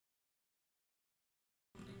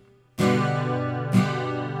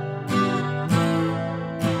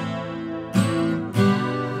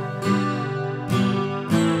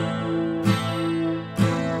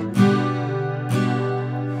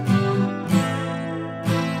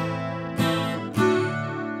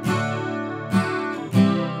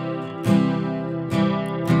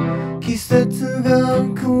節が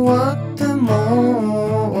変わって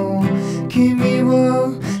も君は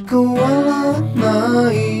変わら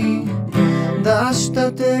ない。出した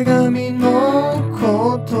手紙の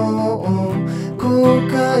ことを後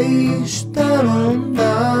悔してるん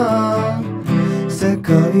だ。世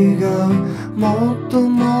界がもっと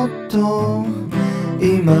もっと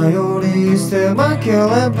今より狭けれ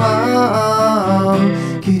ば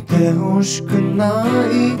来てほしくな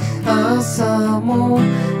い朝も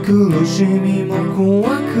苦しみも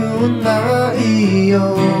怖くない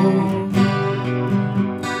よ。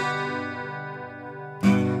今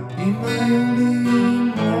より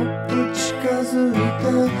もっと近づいて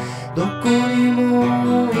どこにも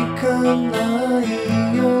行かない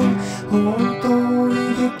よ。本当に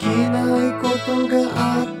できないことがあ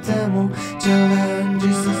ってもチャレンジ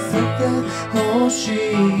させてほしい。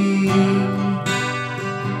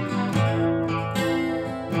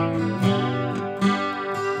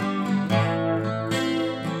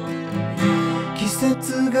季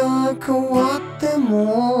節が変わって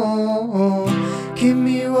も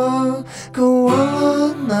君は変わ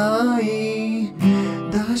らない。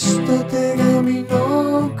出した手紙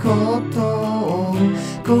のことを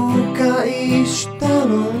後悔してる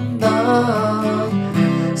んだ。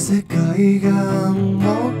世界が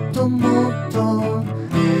もっともっと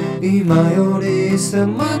今より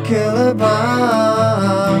狭けれ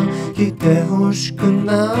ば来てほしく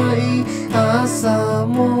ない朝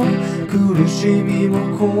も苦しみ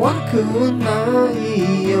も怖くな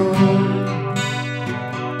いよ。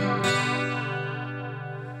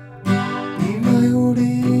今より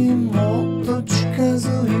もっと近づ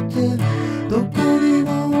いてどこにも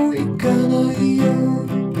行かないよ。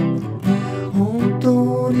本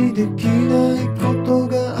当にできないこと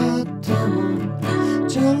があっても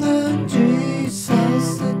チャレンジさ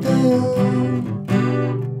せてよ。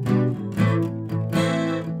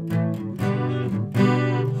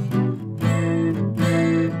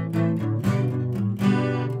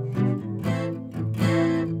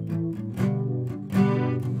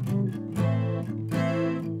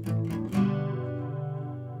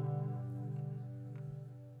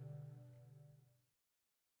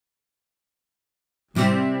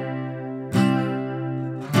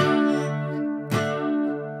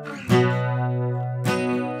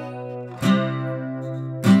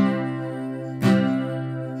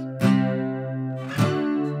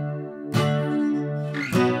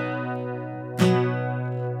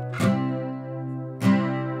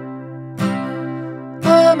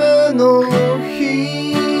雨の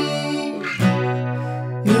日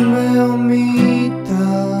夢を見た。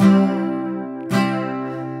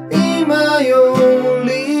今より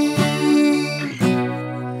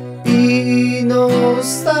いいの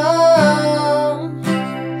さ。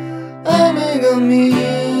雨紙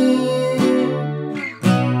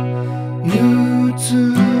憂鬱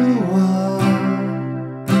は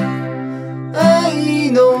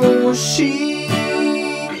愛の詩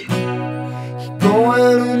聞こえ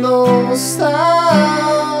るのさ。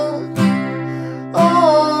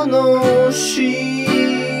Ou No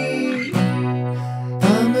Shi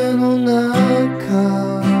雨の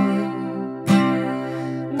中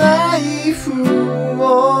ナイフを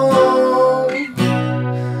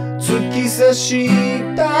突き刺し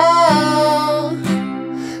た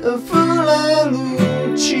溢れる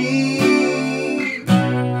血。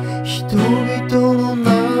人々の中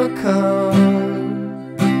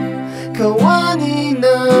川にな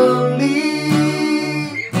り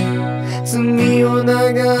罪を流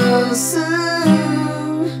す。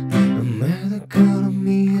雨だから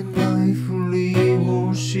見えないふり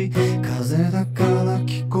をし風だから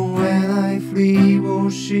聞こえないふりを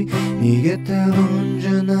し逃げてるんじ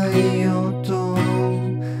ゃないよと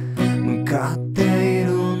向かってい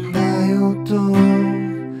るんだよと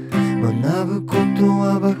学ぶこと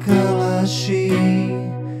は馬鹿らしい。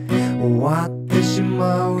終わってし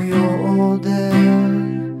まうようで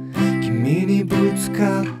君にぶつ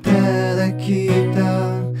かってできた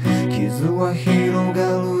傷は広が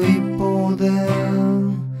る一方で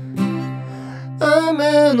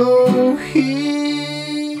雨の日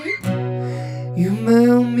夢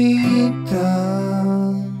を見た。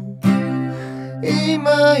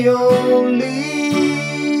今より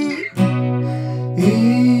い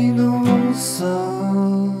いのさ。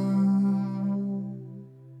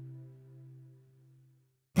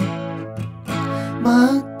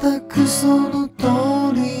全くその通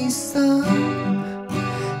りさ。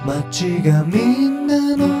街がみん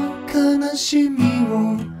なの悲しみ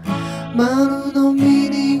を丸飲み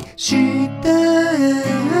にして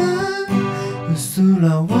うす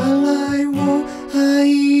ら笑いを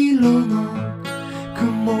灰色の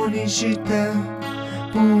雲にして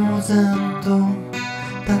ぼ然と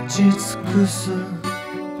立ち尽くす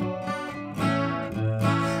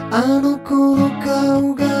あの子の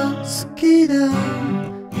顔が好きだ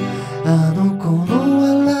あの子の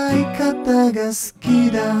笑い方が好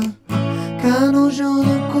きだ彼女の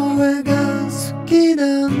声が好き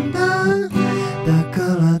なんだだか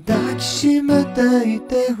ら抱きしめてい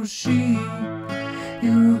てほしい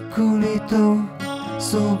ゆっくりと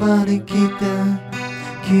そばに来て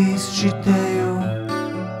キスしてよ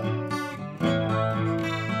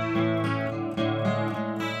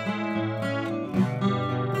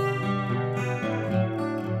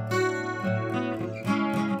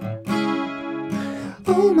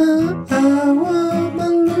お前はま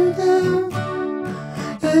るで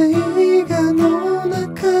映画の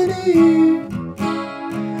中に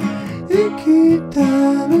生きて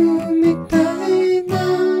るみたいな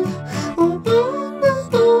女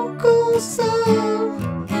の子さ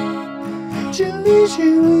じりじり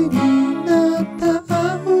になった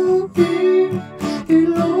青い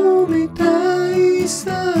色みたいさ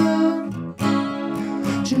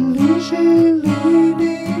じりじりに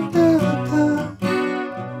なった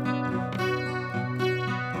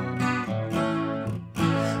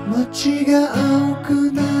街が青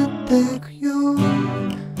くなってくよ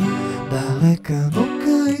誰かの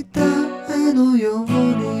描いた絵のよう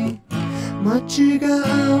に街が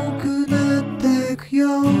青くなってく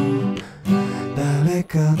よ誰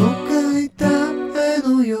かの描いた絵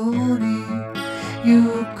のようにゆっ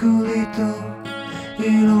くりと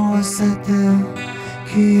色あせて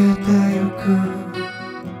消えてゆく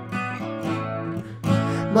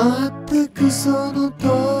全くその通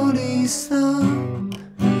りさ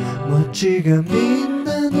街がみん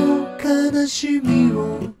なの悲しみ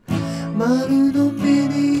を丸のみ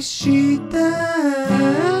にして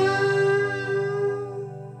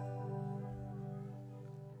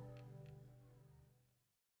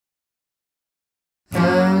明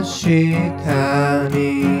日に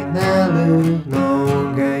なるの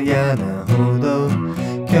が嫌なほど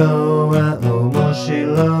今日は面白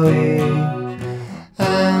い明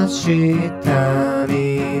日に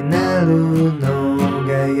なるのが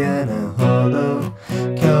嫌なほど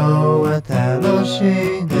今日は楽しい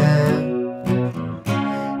ね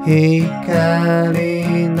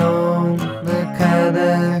光の中で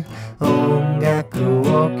音楽を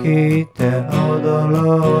聴いて踊ろ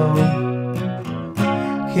う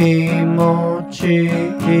気持ちい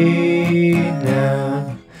い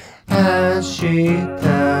ね明日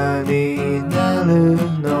になる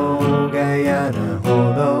のが嫌なほ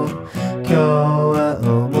ど今日は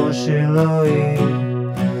面白い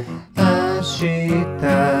明日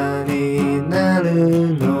になる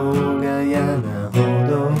のが嫌なほ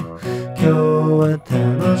ど今日は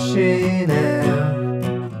楽しいね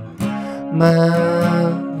ま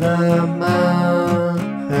だま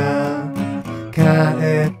だ帰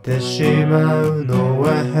ってしまうのは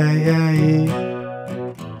早い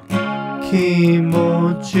気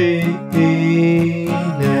持ちいい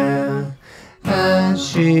ね明日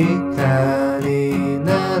に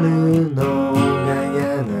なるのが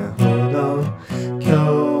嫌なほど今日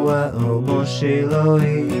は面白い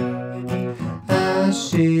明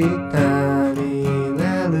日にな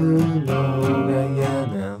るのが嫌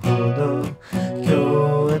なほど今日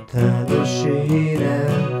は楽しいね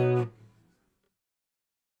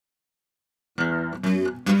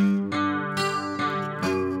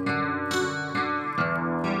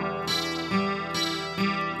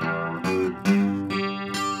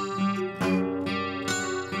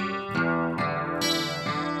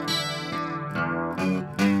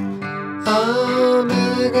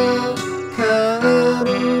雨が降る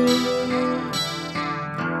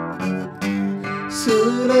す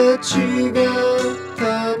れ違った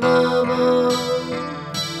まま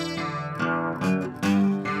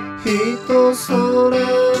人それ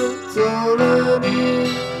ぞれに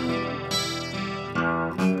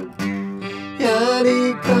や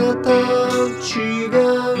り方違う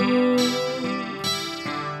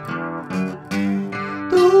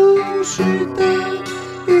どうして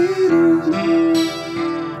いるの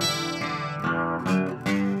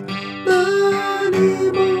何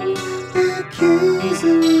もできず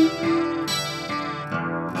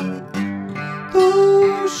ど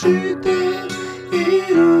うしてい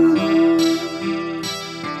るの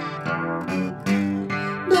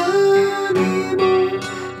何も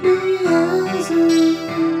見えず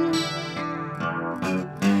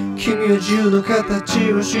君は自由の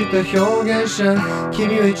形をした表現者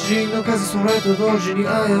君は一陣の風それと同時に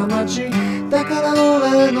過ちだから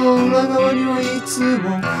俺の裏側にはいつ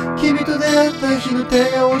も君と出会った日の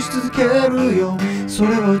手が押し続けるよ。そ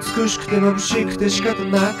れは美しくて眩しくて仕方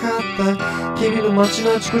なかった。君の街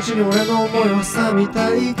のあちこちに俺の思いを挟み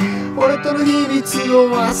たい。俺との秘密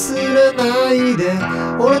を忘れないで。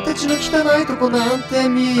俺たちの汚いとこなんて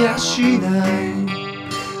見やしない。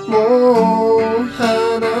もう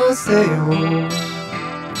話せよ。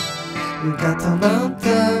浴衣なんて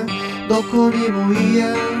どこにもい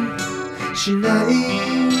やしない。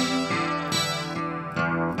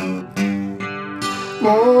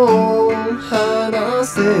もう話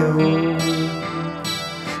せよ。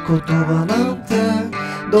言葉なんて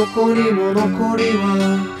どこにも残りは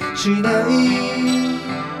しない。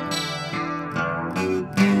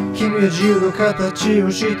君は自由の形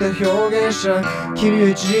をした表現者。君は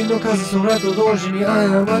一陣の風、空と同時に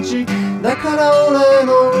過ち。だから俺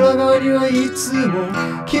の裏側にはいつも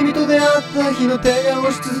君と出会った日の手が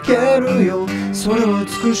押し続けるよ。それは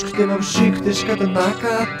美しくて眩しくて仕方なか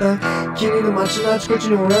った。君の街のあちこち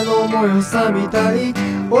に俺の思いを挟みたい。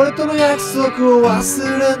俺との約束を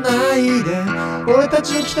忘れないで。俺た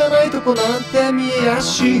ちの汚いとこなんて見や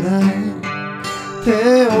しない。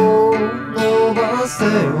手を伸ばせよ。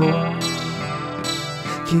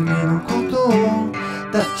君のことを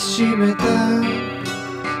抱きしめて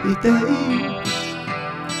いたい。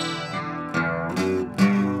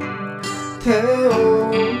手を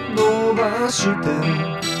伸ばして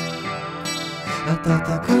暖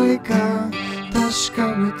かいか確か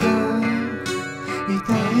めていた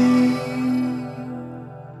い。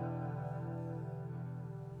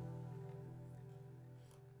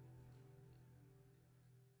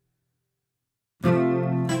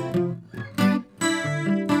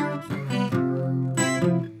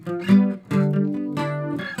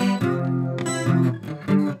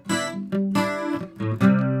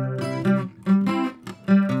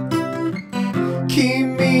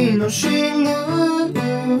君の知る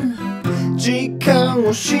時間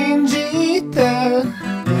を信じて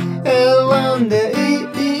選んでい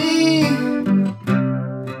い。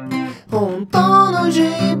本当の自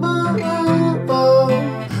分を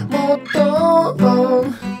もっと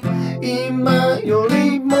今よ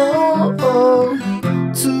りも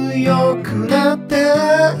強くなって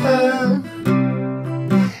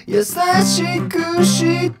優しく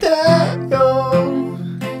してよ。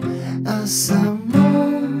朝も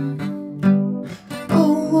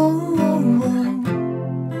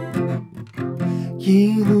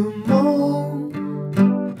昼も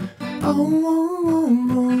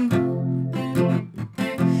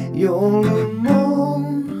夜も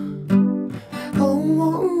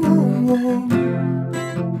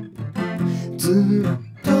ずっ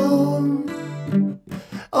と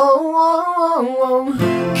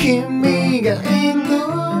君がいる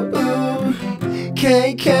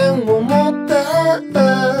経験を持った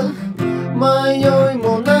迷い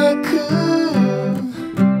もなく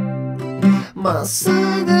まっす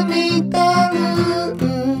ぐ見てる。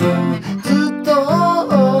ずっと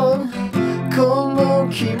この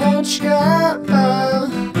気持ちが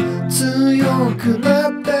強くな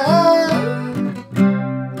った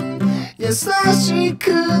優し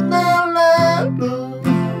くなれる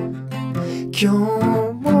今日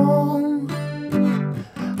も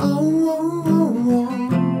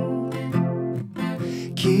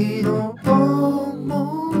昨日も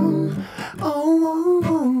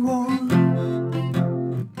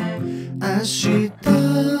明日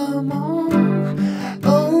も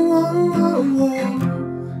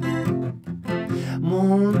も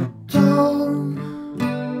っと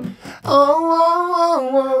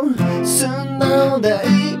素直でい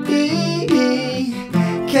い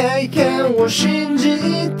経験を信じ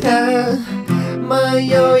て迷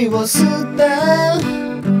いを捨て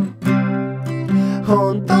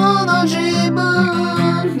本当の自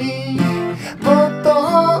分にもっと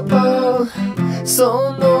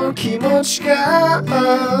その気持ちが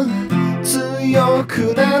強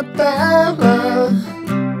くなった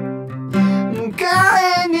迎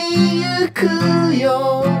えに行くよ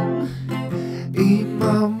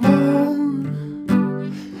今も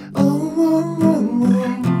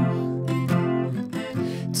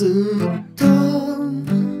ずっと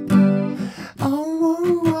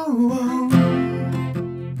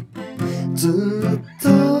ずっと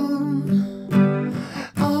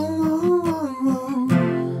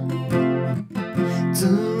ず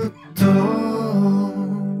っと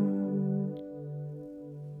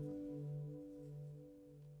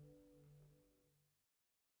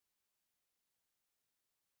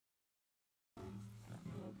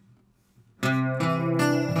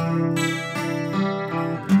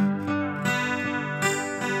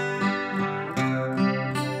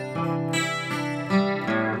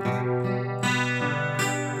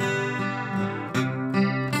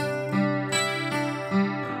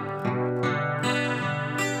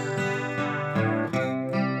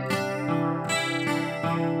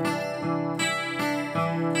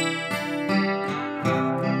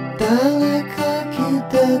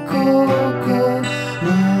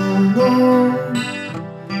の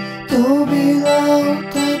扉を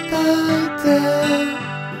叩いて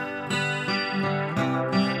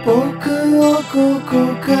僕をここ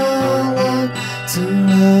から連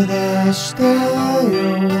れ出してよ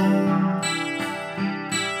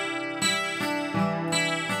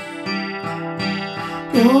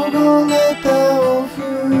汚れたお風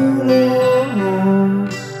呂を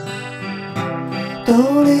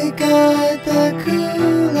取り替えてく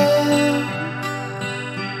れ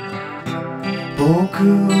僕を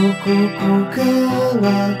ここから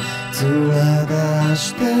連れ出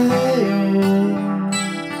してよ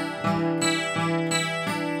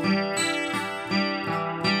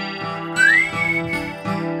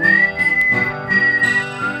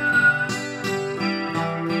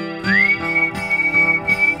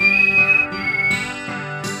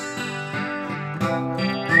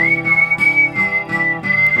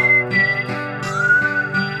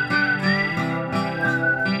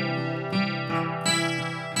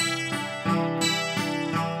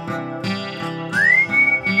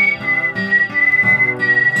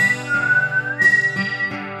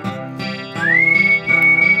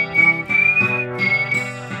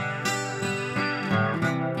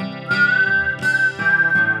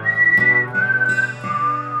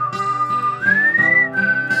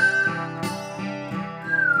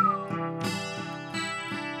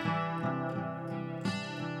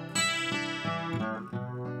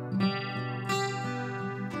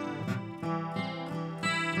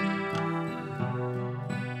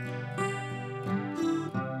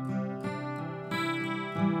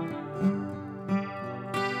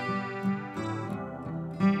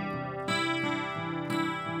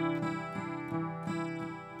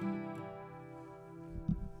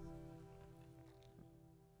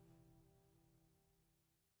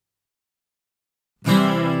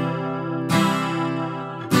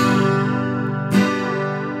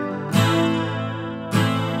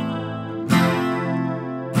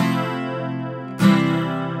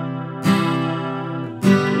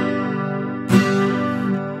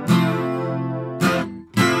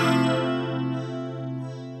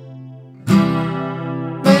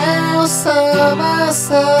さま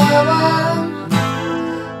さま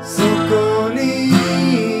そこに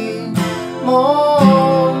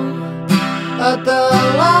もう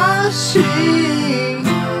新しい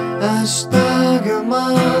明日が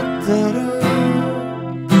待ってる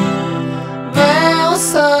目を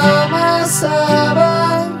覚ませ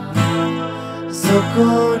ばそ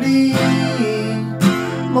こに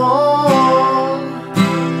もう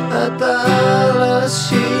新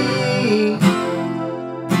しい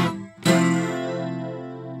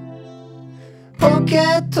ポケ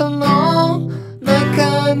ットの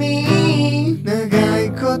中に長い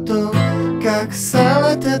こと隠さ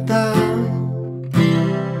れてた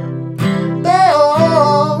手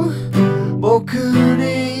を僕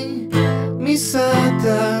に見せて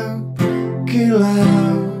綺麗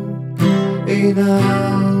な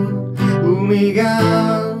海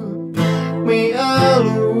が見え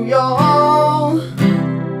るよ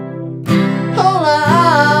ほら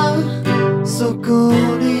そこ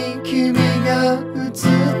に君が映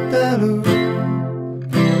ってる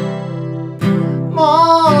も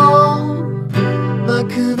う泣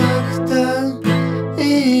かなくてい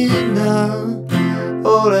いんだ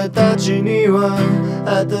俺たちには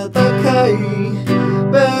暖かい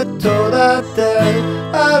ベッドだって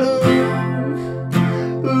ある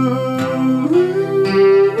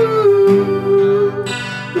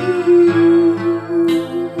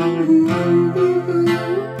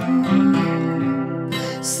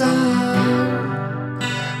さあ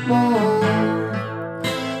もう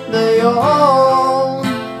寝よう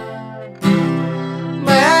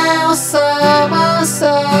目を覚ませ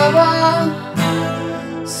ば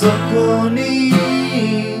そこに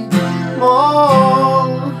も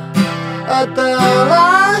う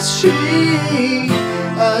新しい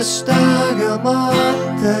明日が待っ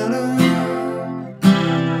てる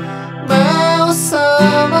目を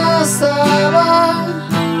覚ませば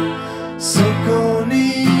そこ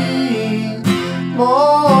に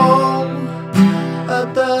もう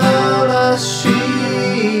新しい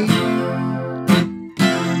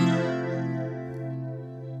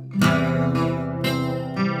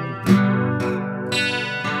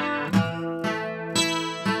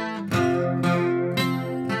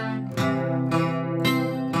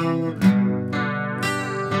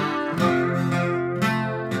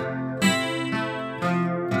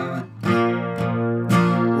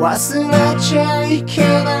忘れちゃいけ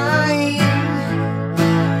ない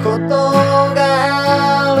こと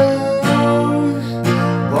がある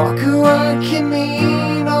僕は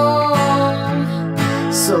君の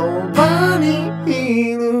そばに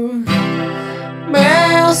いる目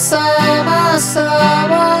を覚ませ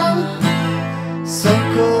ばそ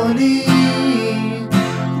こに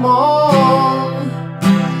もう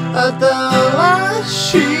新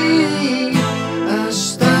しい明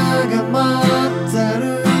日が待ってる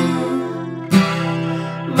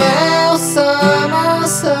目を覚ま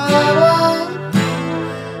せば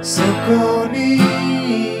そこに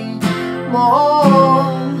も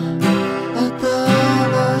う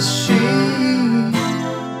新しい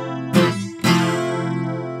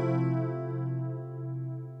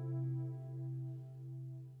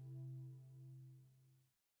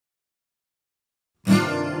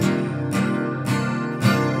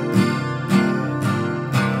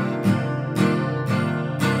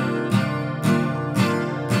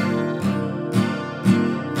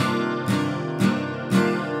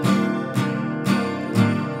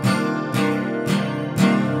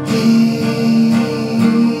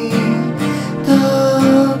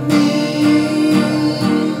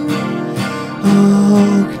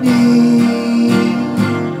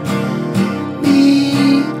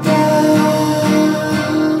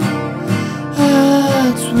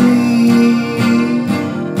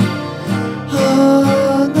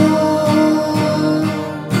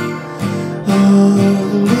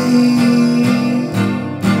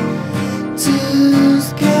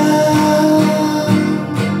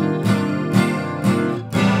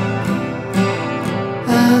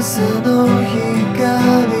朝の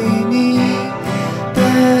光に手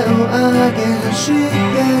を上げ走って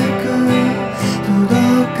く届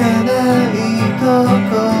かないと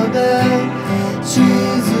こで静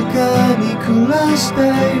かに暮らして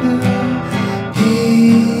いる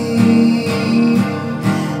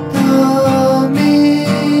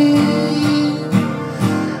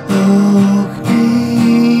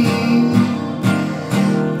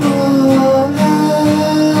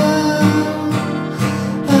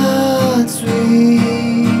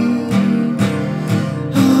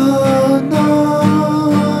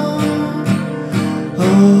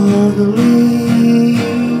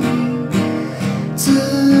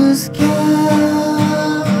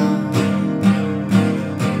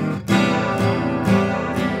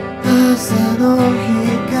朝の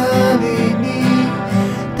光に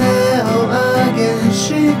手を上げ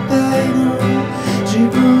走っている自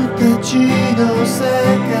分たちの世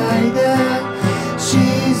界で静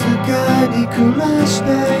かに暮らして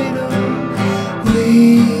いる We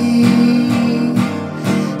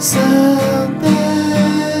Sunday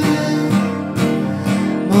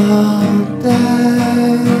Monday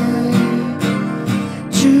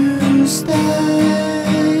Tuesday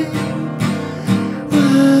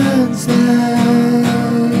Wednesday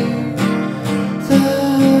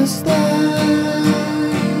Thursday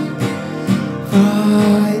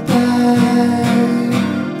Friday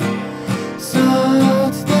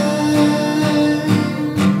Saturday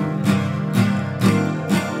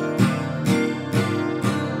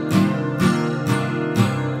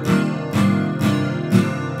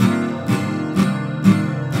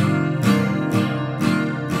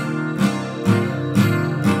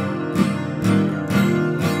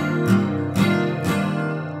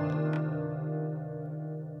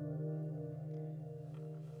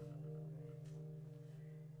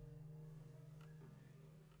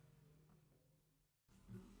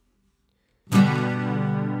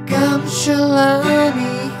がむしゃら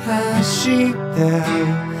に走って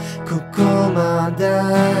ここまで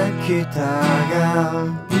来たが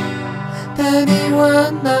手に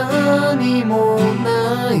は何も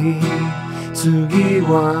ない次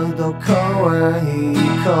はどこへ行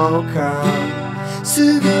こうか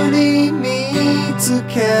すぐに見つ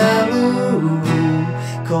ける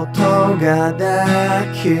ことがで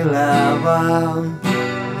きれば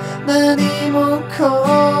何も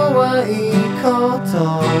怖いこ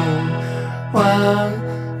とは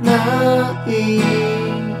ない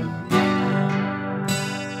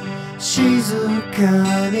静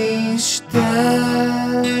かにして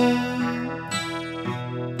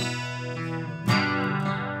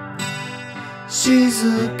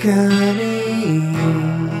静かに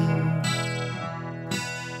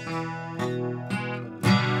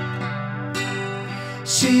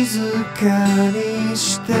静かに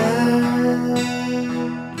して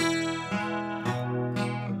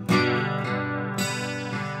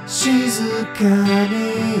静かに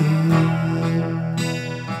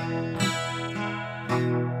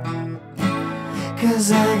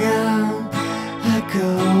風が運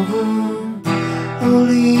ぶ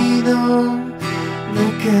檻の中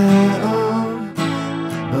を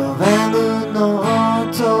バベルの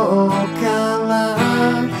音から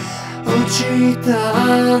落ちた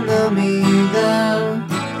涙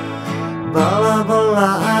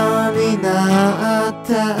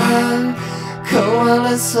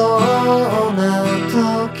れそうな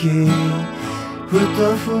時ふ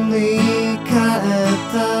と振り返っ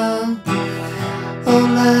た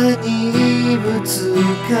俺にぶつ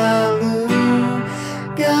かる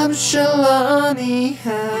がむしゃらに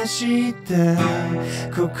走って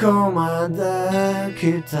ここまで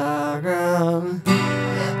来たが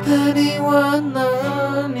他には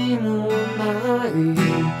何もない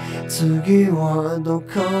次はど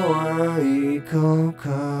こへ行こう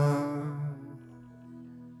か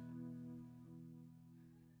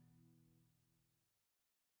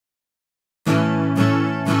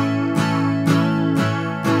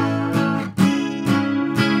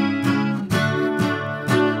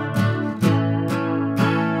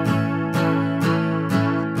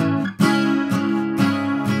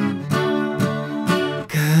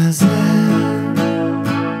風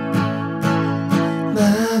窓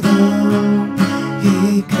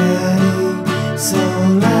光空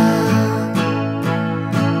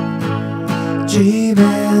地面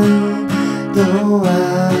ドア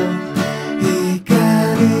光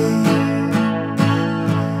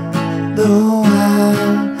ドア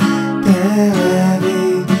テレビ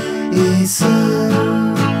椅子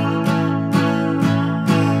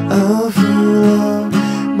お風呂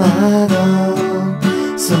窓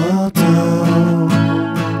外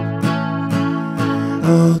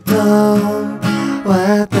音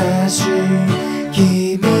私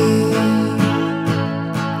君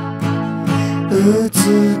美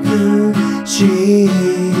しい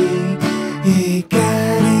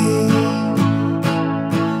光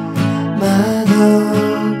窓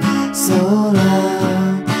空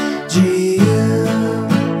自由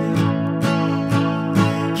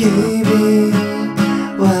君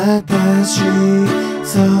私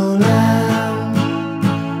空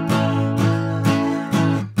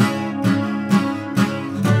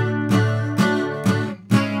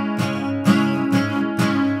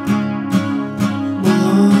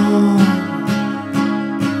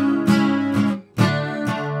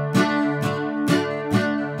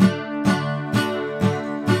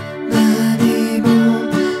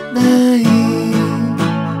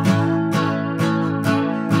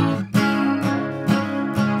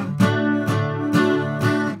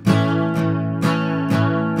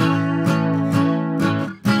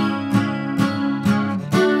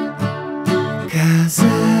風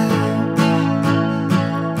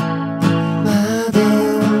窓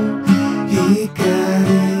光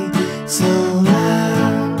空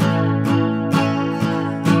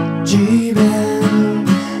地面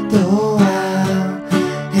ドア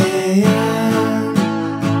部屋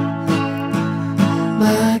枕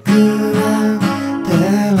テ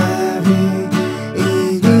レビ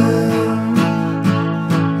犬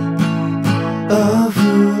お風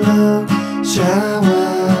呂シャワ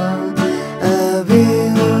ー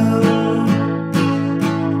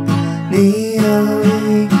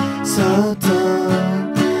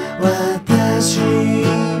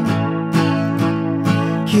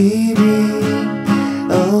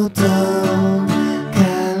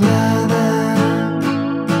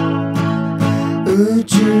宇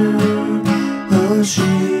宙星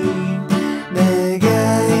願い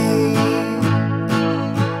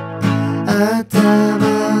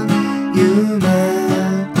頭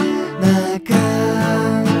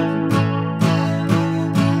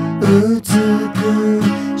夢中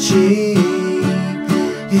美しい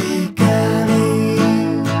光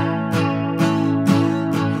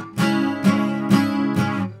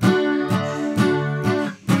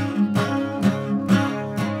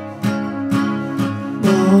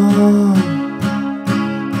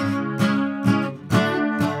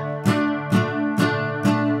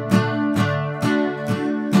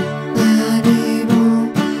何も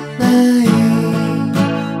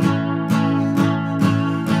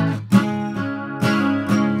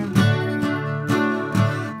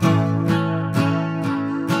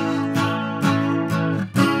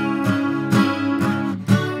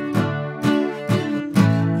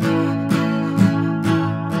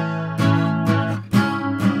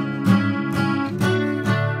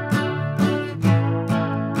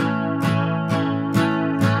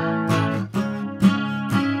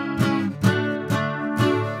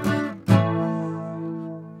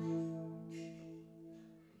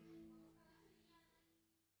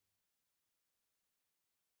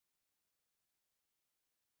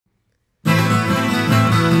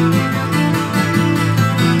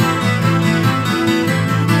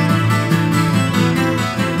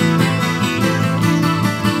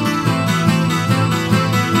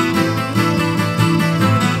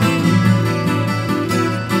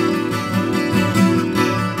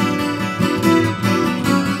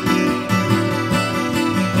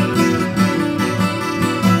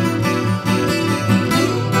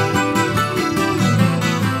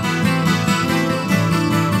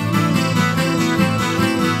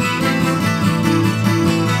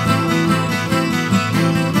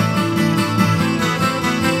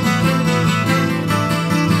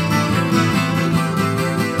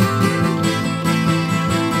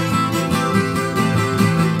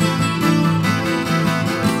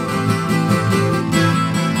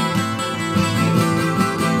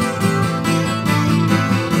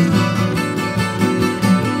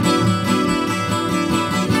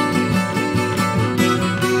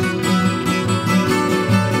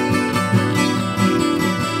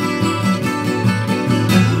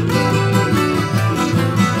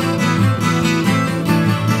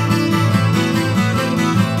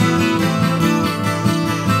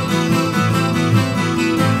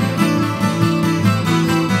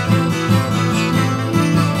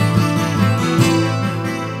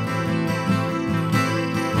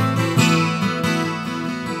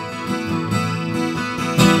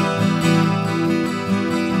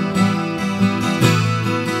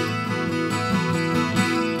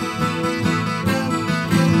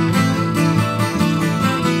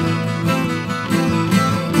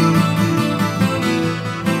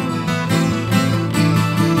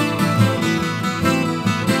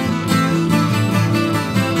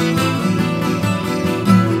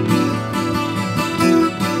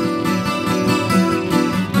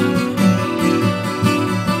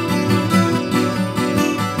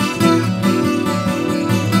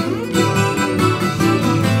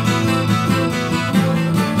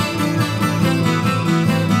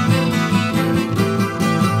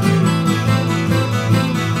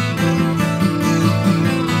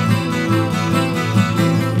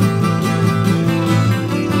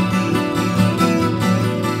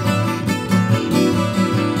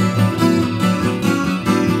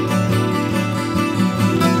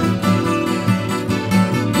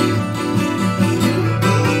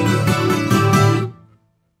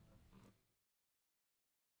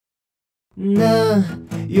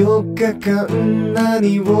4日間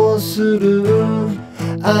何をする？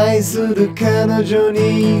愛する彼女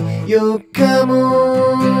に4日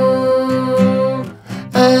も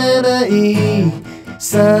会えない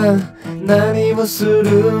さあ何をす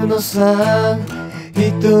るのさ一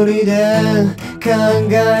人で考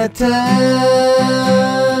えた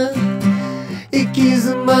行き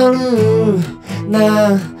詰まる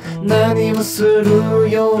な何をする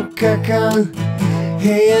4日間部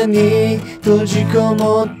屋に閉じこ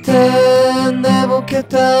もって寝ぼけ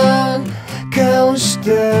た顔し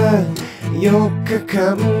て4日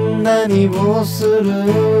間何をす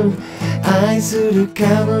る愛する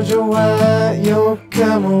彼女は4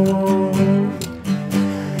日も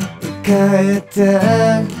帰って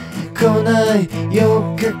こない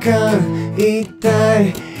4日間一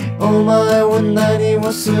体お前は何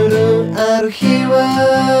をするある日は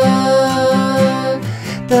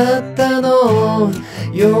たったの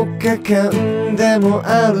4日間でも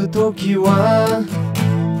ある時は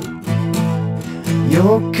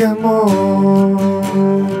4日も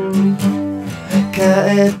帰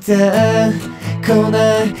ってこ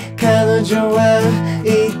ない彼女は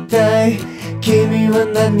一体君は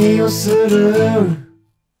何をする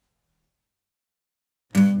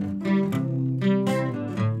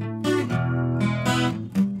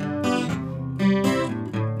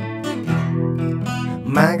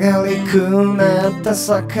曲がりくねった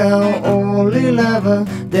坂を降りれば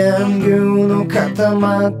電流の固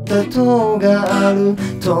まった塔がある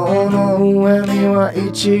塔の上には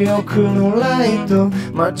1億のライト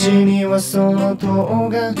街にはその塔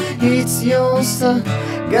が必要さ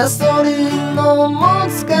ガソリンの持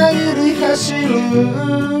つ限り走る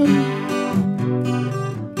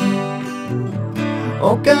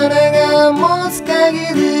お金が持つ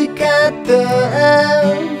限り買って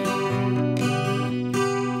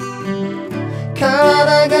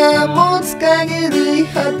体が持つ限り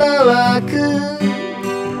働く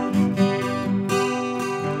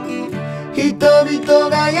人々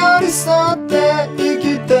が寄り添って生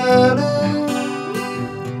きてる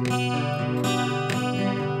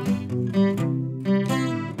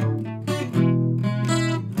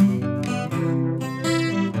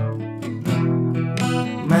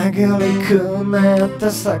曲がりくねった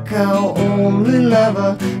坂を降りれ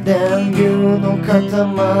ば電流の固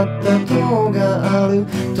まった塔がある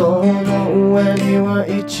塔の上には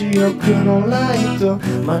1億のライト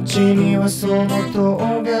街にはその塔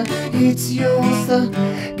が必要さ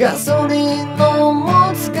ガソリンの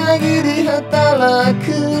持つ限り働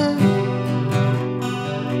く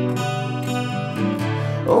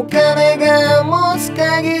お金が持つ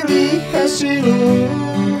限り走る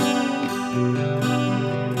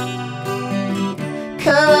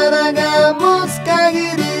体が持つ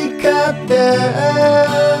限り買って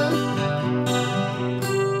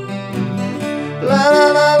ララ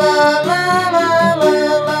ララララララ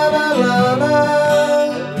ララ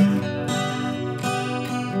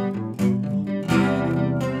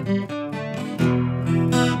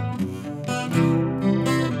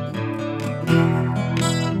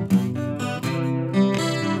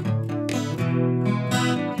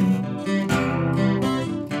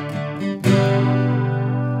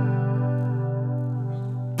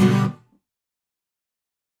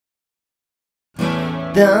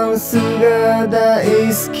ダンスが大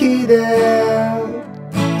好きで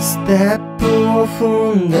ステップを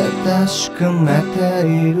踏んで確かめて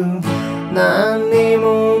いる何に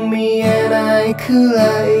も見えないく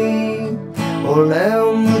らい俺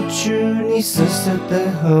を夢中にさせて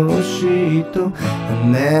ほしいと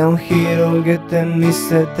羽を広げて見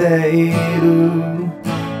せている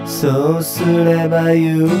そうすれば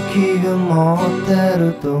勇気が持て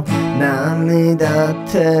ると何だっ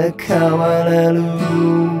て変われる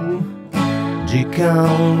時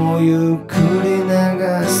間をゆっくり流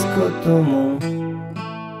すことも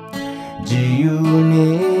自由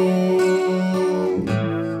に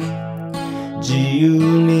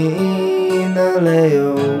なれ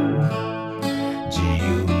よ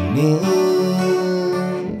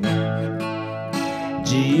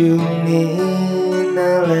自由に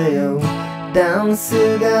なれよダン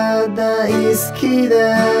スが大好き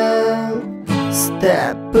でス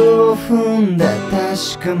テップを踏んで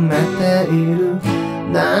確かめている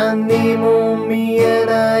何にも見え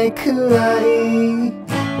ないくらい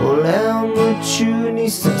俺を夢中に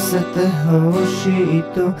させてほしい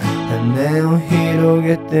と羽を広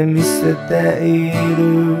げて見せてい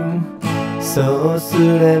るそうす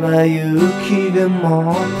れば勇気が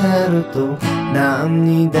持てると何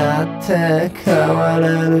にだって変わ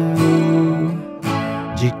れる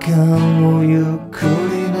時間をゆっくり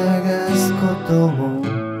流すことも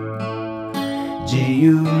自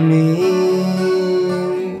由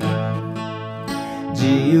に自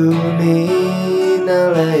由にな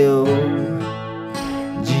れよ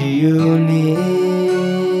自由に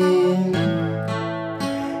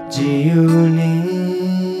自由に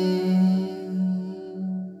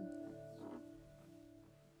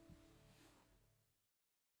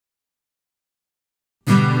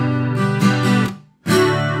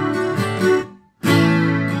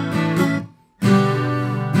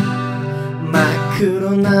真っ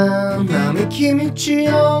黒な並木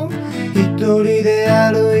道を一人で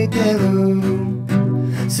歩いて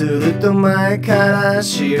るすると前から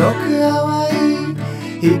白く淡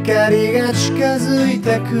い光が近づい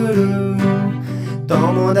てくる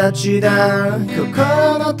友達だ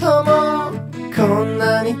心の友こん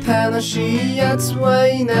なに楽しいやつは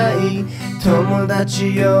いない友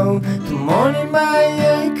達よ共に前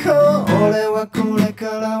へ行こう俺はこれか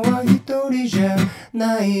らは一人じゃ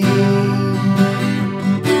ない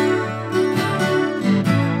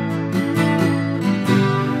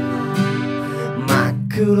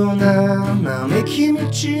黒な並木道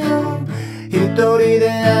を一人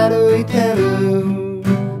で歩いてる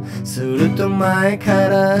すると前か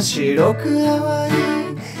ら白く淡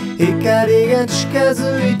い光が近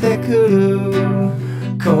づいてくる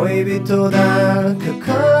恋人だ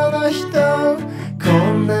心の人こ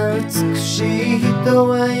んな美しい人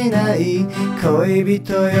はいない恋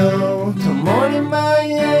人よ共に前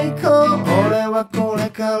へ行こう俺はこれ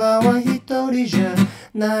からは一人じゃ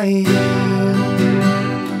ない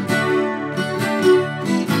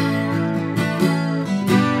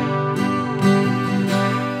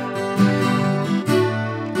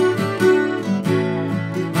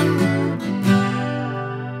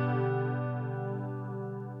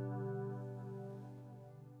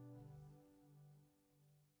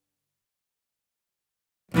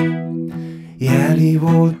槍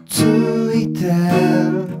をついて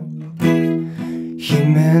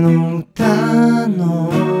姫の歌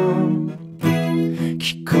の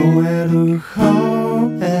聞こえる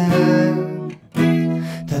方へ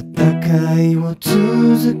戦いを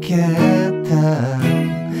続けた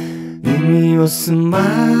海を澄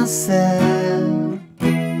ませ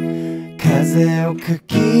風をか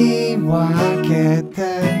き分けて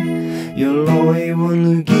鎧を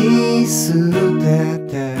脱ぎ捨て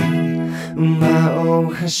て馬を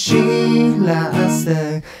走ら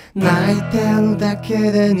せ泣いてるだ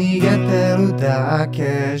けで逃げてるだ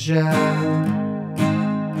けじゃ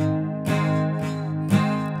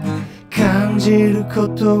感じるこ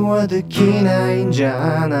とはできないんじ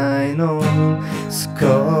ゃないの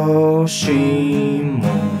少しも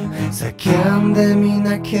叫んでみ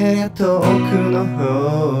なけりゃ遠くの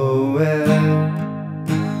方へ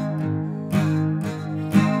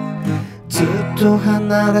ずっと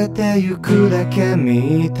離れてゆくだけ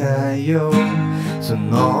みたいよそ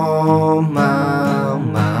のま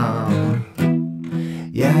ま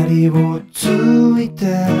槍をつい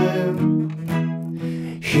て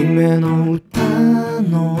姫の歌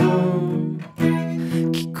の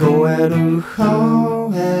聞こえる方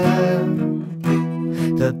へ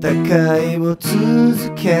戦いを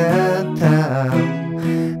続けた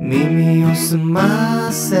耳を澄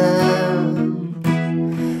ませ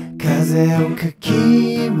風をか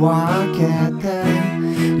き分けて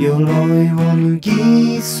鎧を脱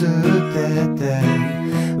ぎ捨てて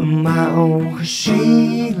馬を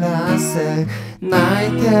走らせ泣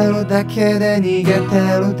いてるだけで逃げて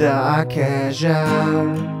るだけじゃ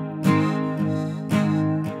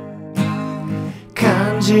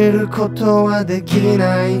感じることはでき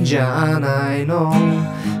ないんじゃないの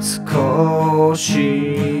少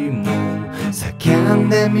しも叫ん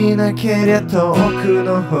でみなけりゃ遠く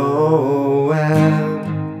の方へ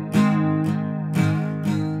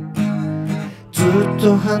ずっ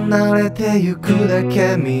と離れてゆくだ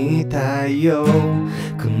けみたいよ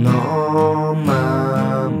この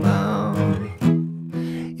まま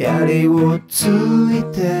槍をつい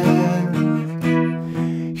て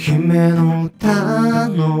姫の歌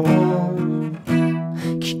の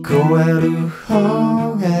聞こえる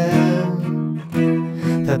方へ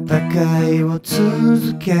戦いを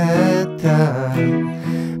続けた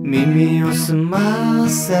耳を澄ま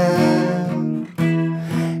せ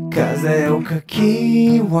風をか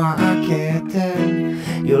き分けて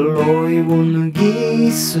鎧を脱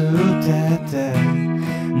ぎ捨てて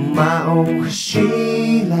馬を走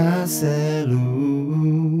らせる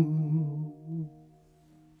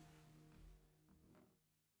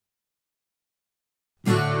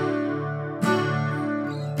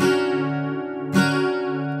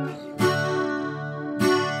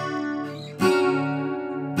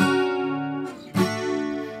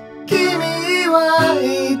君は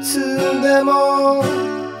いつででも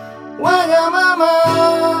わがまま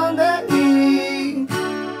でいい、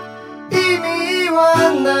意味は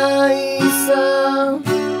ないさ。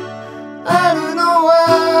あるのは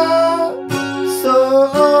そ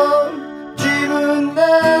う自分で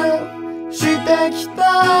してきた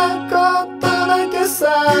ことだけさ。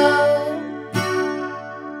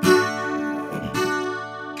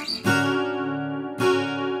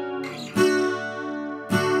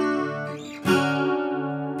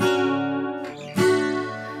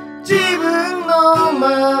自分の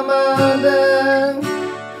ままで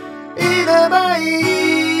いればい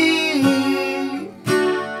い、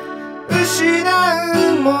失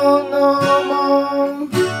うものも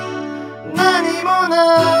何もな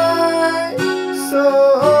い、そ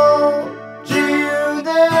う自由で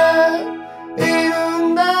いる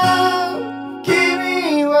んだ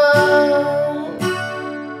君は。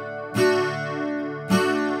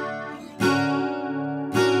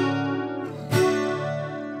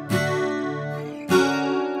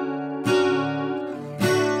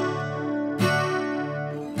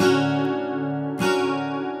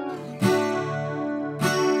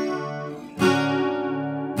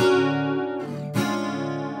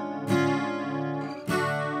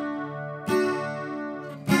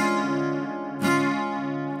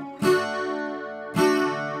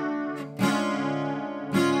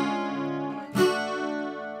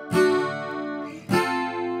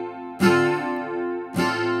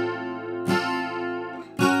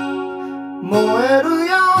燃える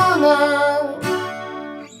ような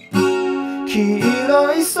黄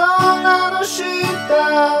色い空の下、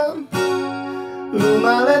生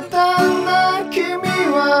まれたんだ君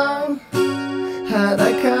は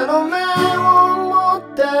裸の目を持っ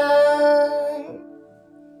て。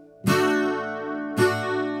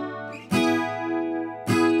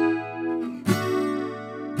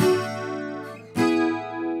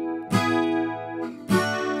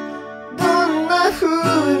どんな風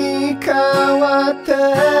に変わって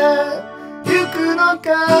ゆくのか、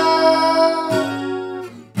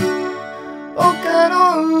丘の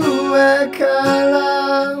上から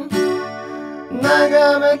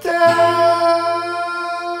眺めて。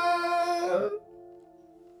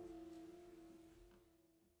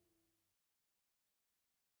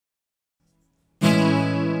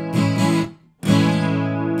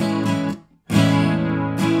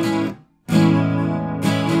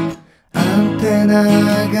アンテナ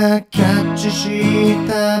がキャッチし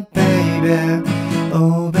たベイベー、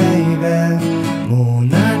oh baby、 もう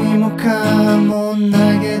何もかも投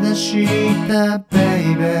げ出した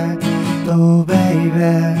ベイベー、oh baby、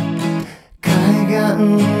 海岸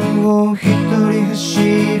を一人走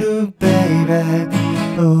るベイベー、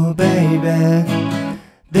oh baby、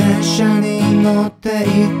 電車に乗って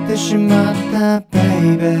行ってしまったベ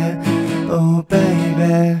イベー、oh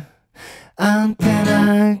baby、アンテ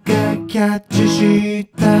ナがキャッチし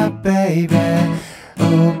たベイベー、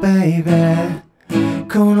oh baby、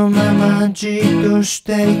 このままじっとし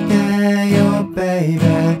ていてよベイベ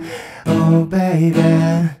ー、oh baby、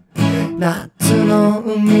 夏の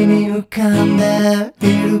海に浮かんで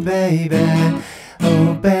いるベイベー、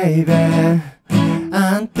oh baby、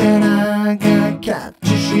 アンテナがキャッ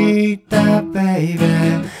チしたベイベ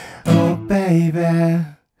ー、oh baby、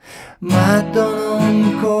窓の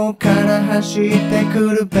向こうから走ってく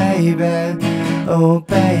るベイベー、oh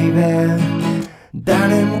baby、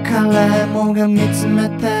 誰も彼もが見つめ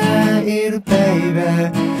ているベイ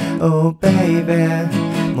ベー、oh baby、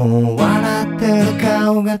 もう笑ってる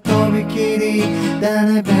顔がとびきりだ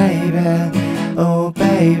ねベイベー、oh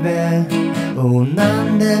baby、 oh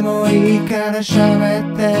何でもいいから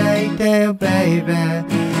喋っていてよベイベー、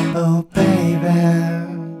oh baby。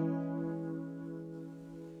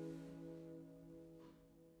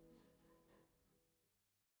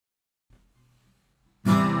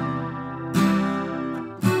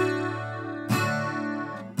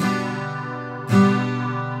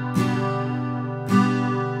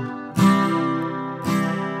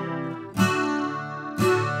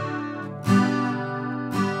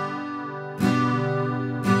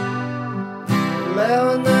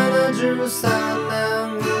73年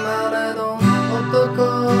生まれの男、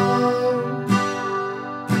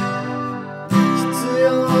必要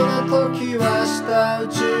な時は舌打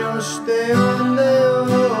ちをして呼んでよ、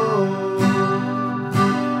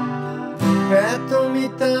ペットみ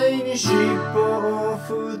たいに尻尾を振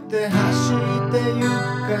って走ってゆく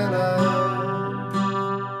から。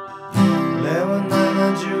令和73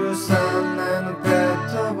年のペッ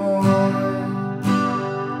トボーイ、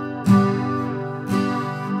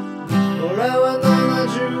俺は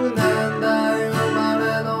70年代生まれ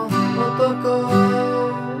の男、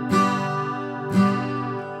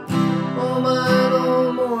お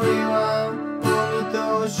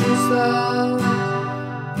しさ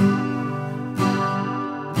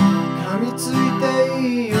噛みついてい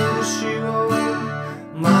い牛を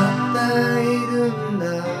待っているんだ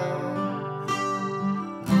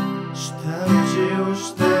舌打ちを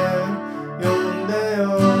して呼んでよ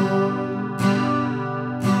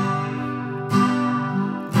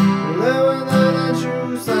俺は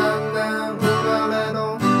73年生まれの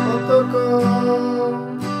男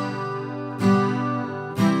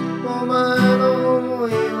お前の想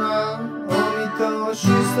いはお見通し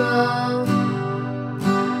さ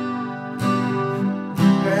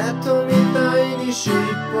ペットみたいに尻尾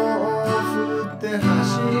を振って走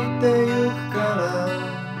ってゆくから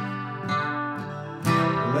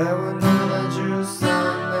俺は73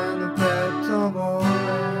年のペットボーイ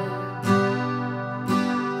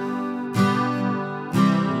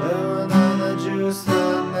俺は73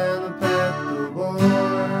年のペットボーイ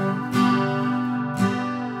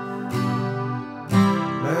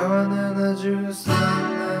俺は73